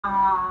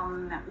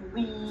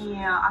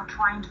are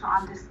trying to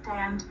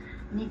understand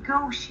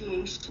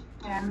negotiations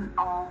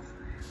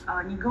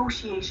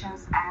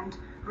and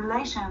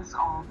relations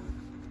of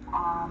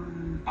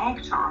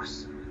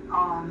actors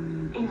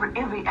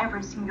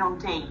every single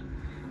day,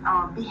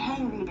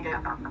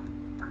 behavior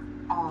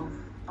of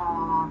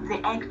the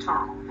actor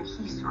of the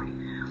history,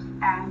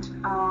 and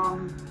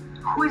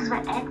who is the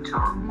actor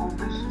of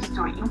the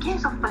history. In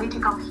case of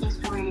political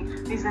history,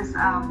 this is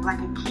like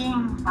a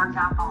king, for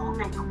example,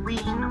 the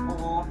queen,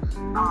 or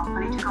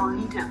political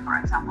leader, for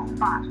example.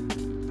 But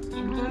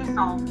in case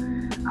of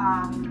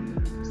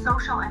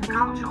social and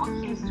cultural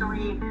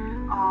history,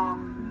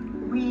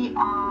 we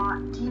are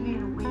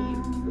dealing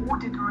with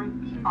ordinary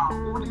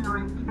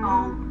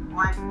people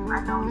like,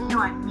 I know,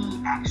 you and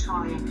me,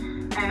 actually.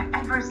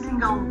 Every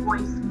single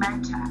voice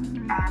matters.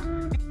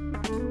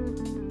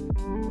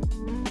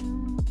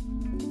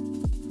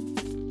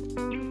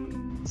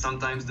 And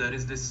sometimes there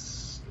is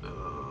this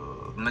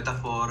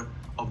metaphor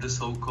of the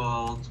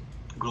so-called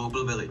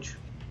global village.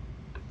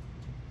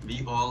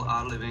 We all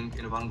are living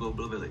in one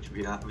global village.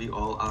 We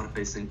all are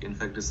facing, in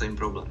fact, the same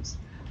problems,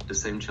 the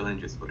same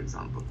challenges, for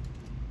example.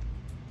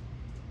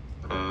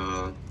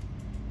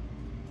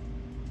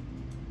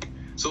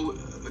 So,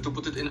 to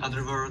put it in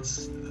other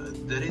words,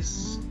 there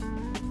is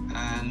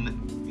an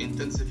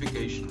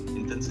intensification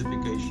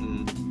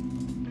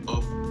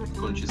of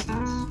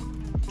consciousness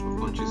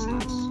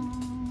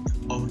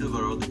of the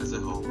world as a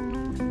whole.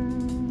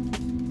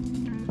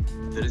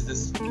 There is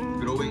this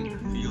growing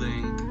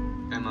feeling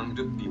among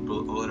the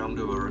people all around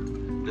the world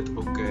that,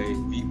 okay,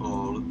 we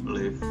all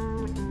live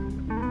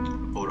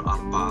or are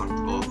part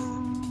of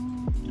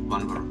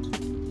one world.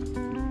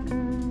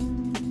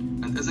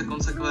 And as a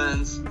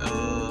consequence,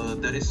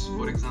 there is,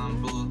 for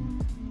example,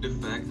 the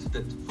fact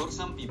that for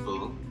some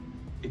people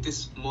it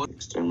is more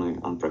extremely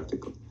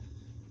unpractical.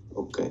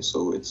 Okay,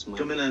 so it's my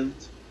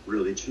dominant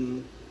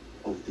religion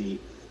of the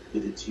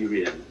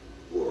Mediterranean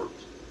world.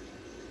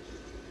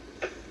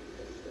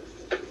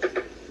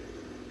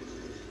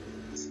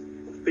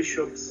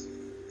 Bishops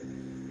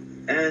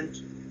and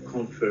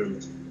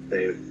confirmed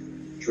their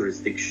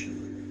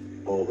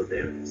jurisdiction over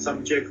their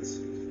subjects.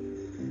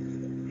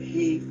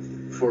 He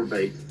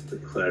forbade the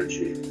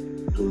clergy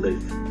to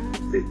live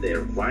with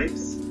their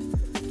wives,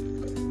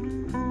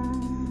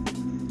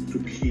 to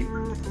keep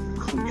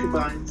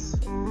concubines,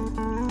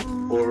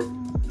 or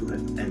to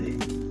have any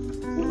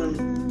woman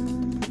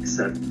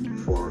except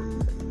for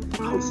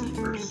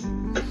housekeepers.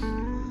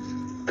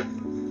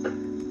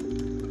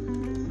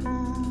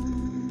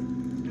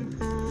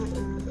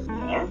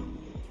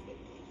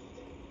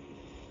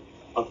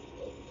 But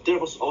there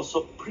was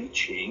also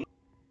preaching.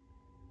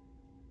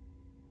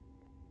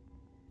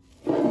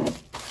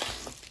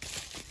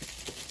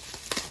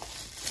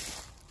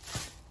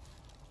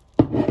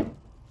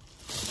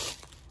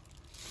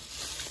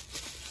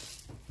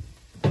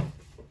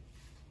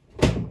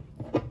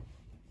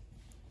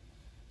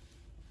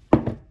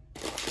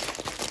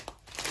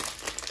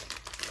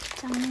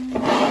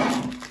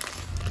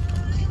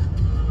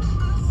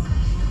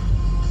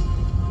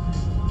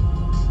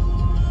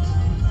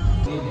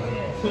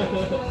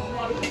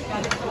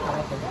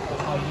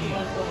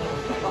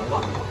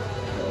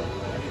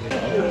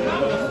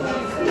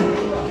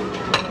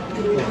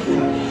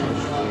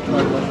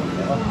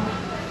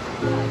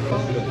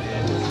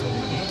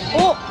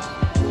 어?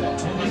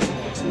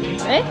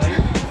 에?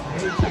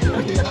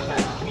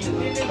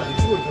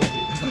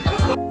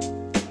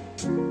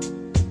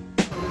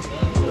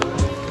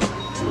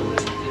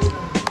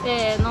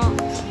せーの、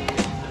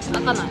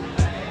開かない。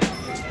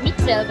3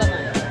つ開かな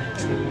い。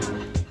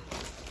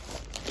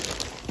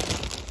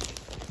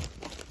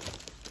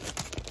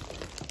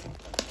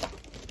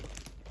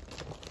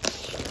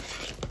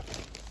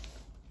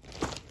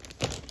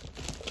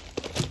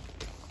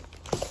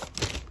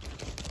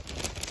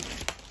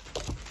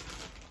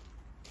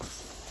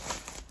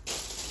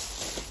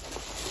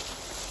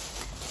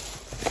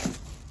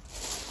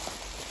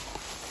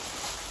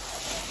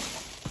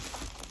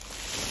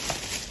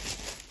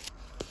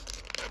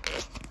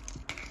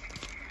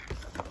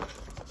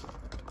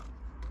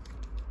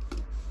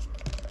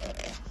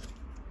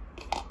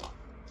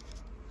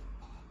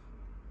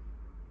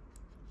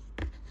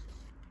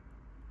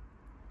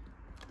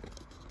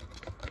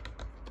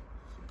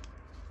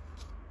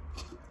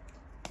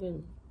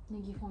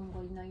ネギファン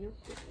がいないよっ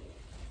て。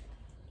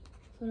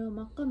それは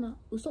真っ赤な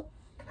嘘で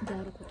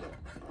あること。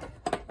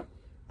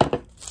真っ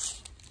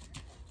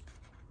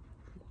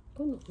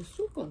赤な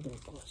嘘かどうかは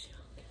知ら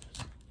んけど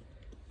さ。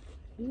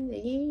みんなイ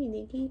エーイ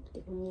ネギっ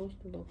て思う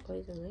人ばっか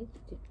りじゃないっ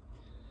て。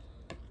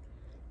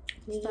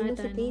ネギ乗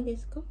せていいで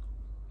すか？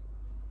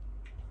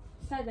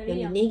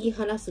ネギ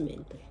ハラスメ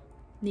ントや。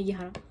ネギ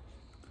ハラ？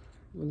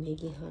もうネ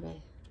ギハラや。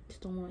ちょっ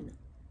と重いな。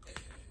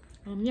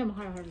あ、みんなも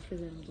ハラハラして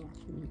たよな。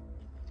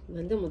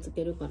何でもつ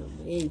けるからもう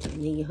ええんちゃ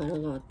ん、ネギ腹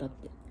があったっ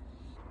て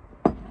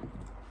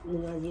同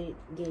じ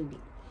原理、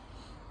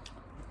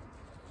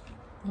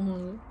同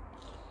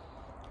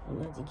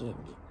じ原理。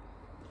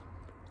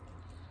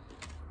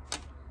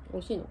美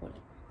味しいのこれ。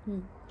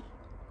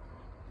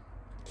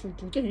つい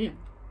てへんやん。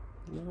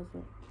なるほ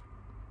ど。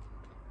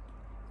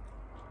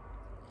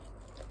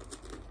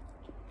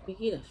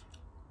右だし。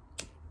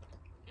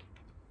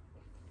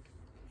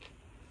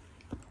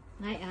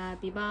はい、ハッ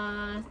ピーバ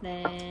ース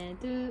デー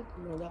トゥ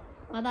まだ。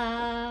まだー。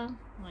は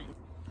い。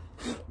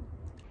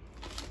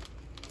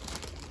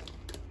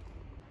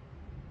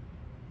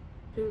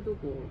そういうとこ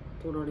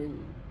取られんの。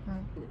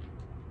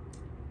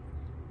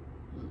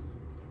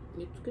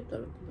見つけた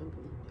らなんか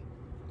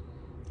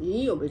い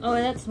いよ別に。Oh,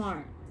 that's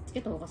smart. つ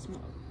けた方が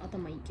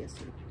頭いい気が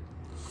する。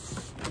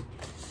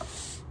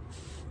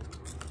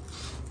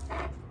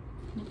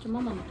めっちゃマ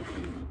マのとこ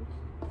に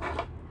あ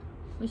る。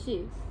美味し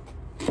い？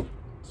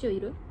塩い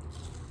る？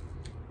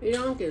い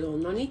らんけど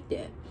何っ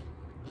て？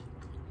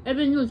エ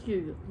ビのチ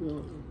ーズ。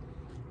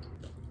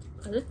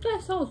うん。絶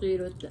対ソースい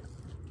るって。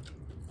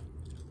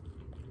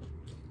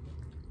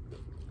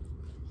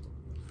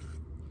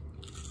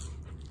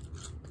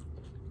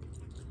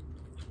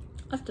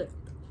あと。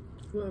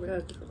まあや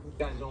るけど。 You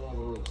guys don't know the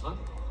rules, huh?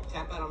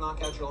 Tap out or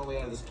knock out, you're all the way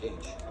out of this cage.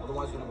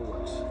 Otherwise, it never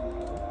works.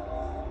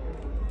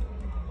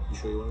 You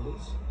sure you want to do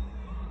this?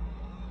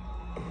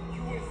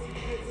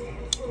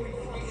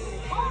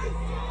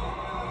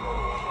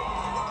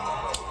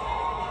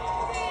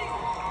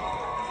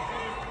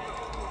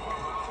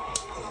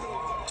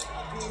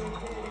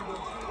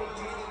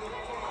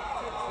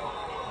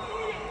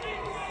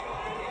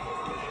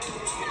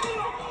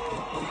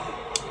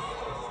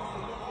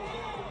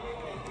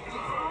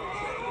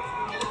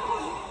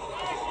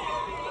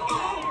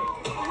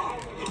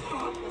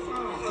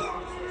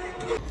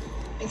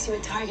 Makes you a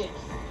target.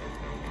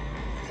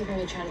 People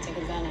may try to take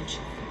advantage.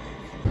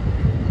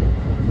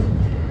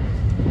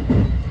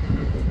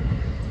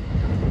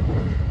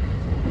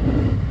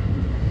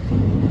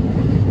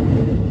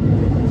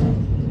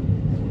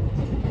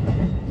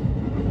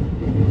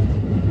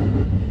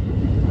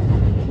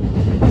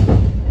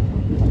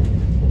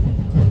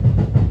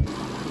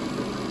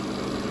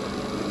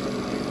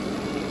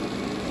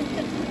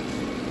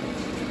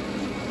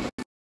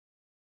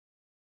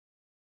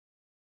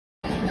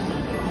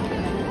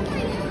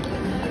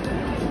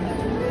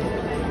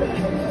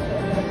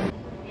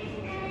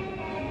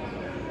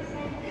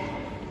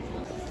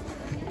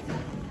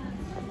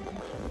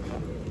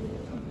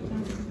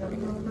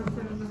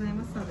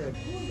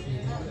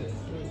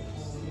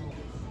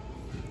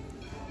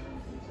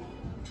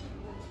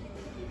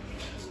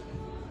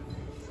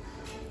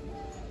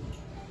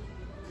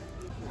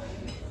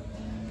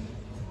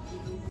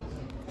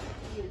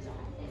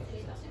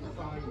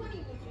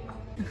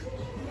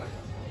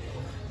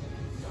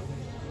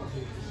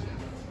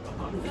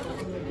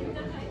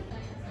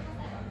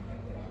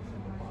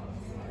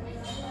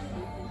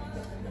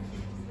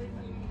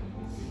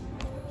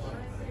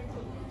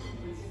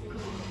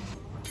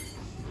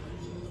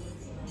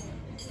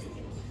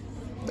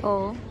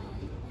 Oh.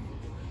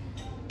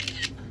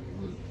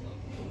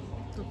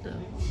 取ったよ。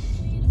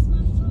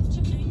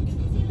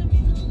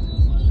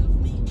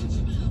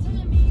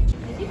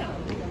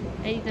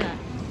え、行ってない。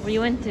We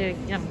went to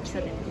喫茶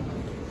店。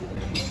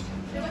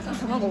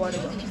卵割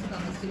る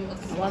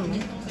わ。ワンね。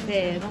せ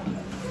ーの。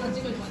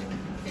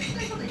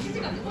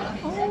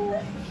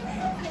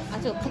あ、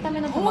ちょっと固め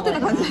の卵。思ってた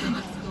感じ。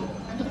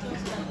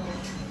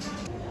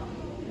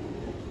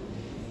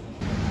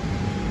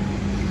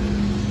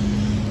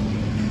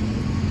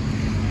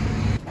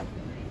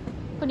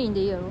プリン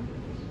でいいやろ？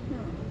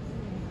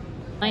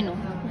ないの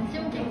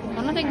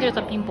？7点切れ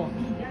たらピンポン。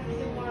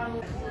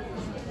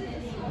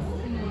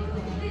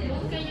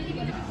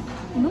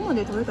今ま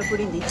で食べたプ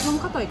リンで一番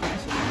硬いかも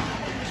しれない。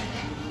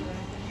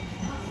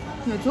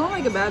いや、it's not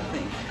like a bad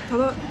thing. た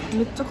だ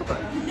めっちゃ硬い。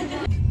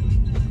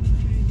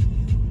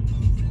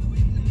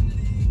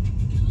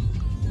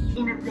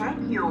In a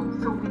vacuum,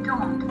 so we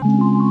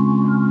don't.